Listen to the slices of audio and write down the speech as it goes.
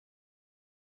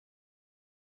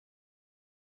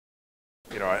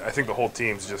I think the whole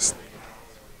team's just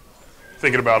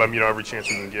thinking about him, every chance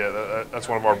we can get. That's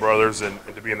one of our brothers, and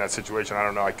to be in that situation, I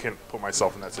don't know. I can't put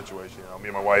myself in that situation. Me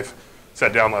and my wife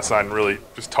sat down last night and really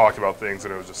just talked about things,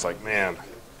 and it was just like, man,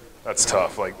 that's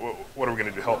tough. Like, what are we going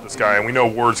to do to help this guy? And we know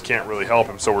words can't really help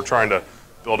him, so we're trying to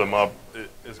build him up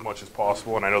as much as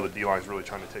possible. And I know the D-line's really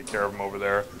trying to take care of him over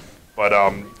there. But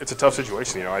it's a tough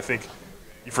situation. I think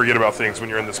you forget about things when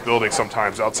you're in this building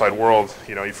sometimes, outside world.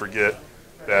 You forget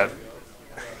that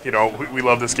we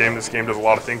love this game. This game does a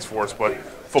lot of things for us, but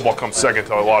football comes second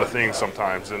to a lot of things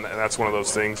sometimes, and that's one of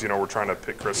those things. We're trying to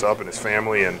pick Chris up and his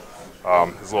family and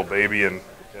his little baby and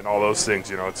all those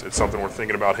things. It's something we're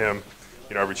thinking about him,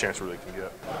 every chance we really can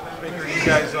get. Baker, you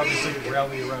guys obviously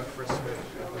rally around Chris Smith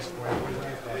at this point. What are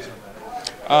your thoughts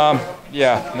on that?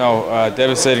 Yeah, no,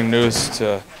 devastating news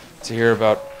to hear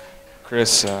about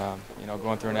Chris,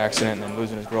 going through an accident and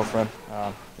losing his girlfriend.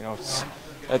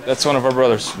 That's one of our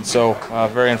brothers, and so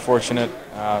very unfortunate.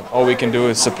 All we can do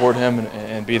is support him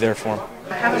and be there for him.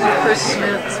 Having Chris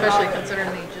Smith, especially considering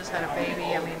that he just had a baby,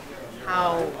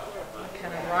 how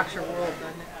kind of rocks your world,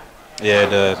 doesn't it? Yeah, it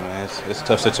does, man. It's a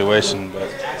tough situation, but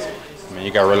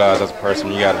you got to realize as a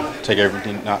person, you got to take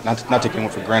everything, not take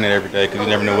anyone for granted every day, because you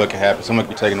never know what can happen. Someone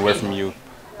can be taken away from you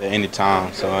at any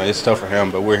time, so it's tough for him.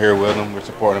 But we're here with him. We're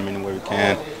supporting him any way we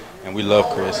can, and we love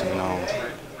Chris, and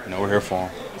we're here for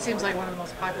him. He seems like one of the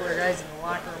most popular guys in the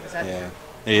locker room. Is that true?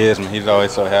 He is, man. He's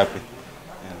always so happy.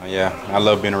 I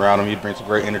love being around him. He brings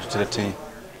great energy to the team.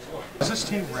 Is this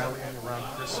team rallying around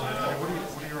Chris Smith?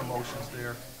 What are your emotions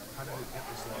there? How did it get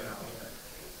this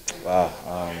long? Wow.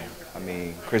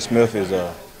 Chris Smith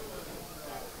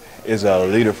is a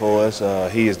leader for us.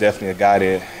 He is definitely a guy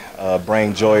that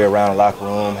brings joy around the locker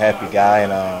room, happy guy,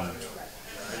 and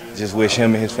just wish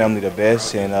him and his family the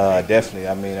best. And definitely,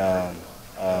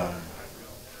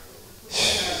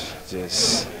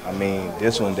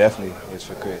 this one definitely is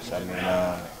for Chris. The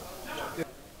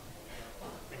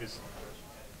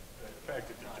fact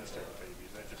that you just had a baby,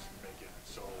 does that just make it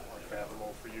so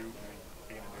unfathomable for you,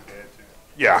 being a new dad too?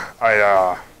 Yeah,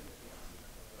 I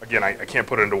can't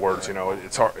put it into words.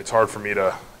 It's hard for me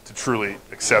to truly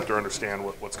accept or understand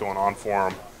what's going on for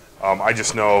him. I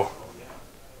just know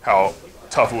how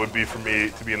tough it would be for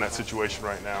me to be in that situation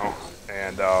right now,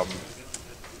 and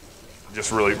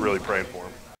just really, really praying for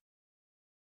him.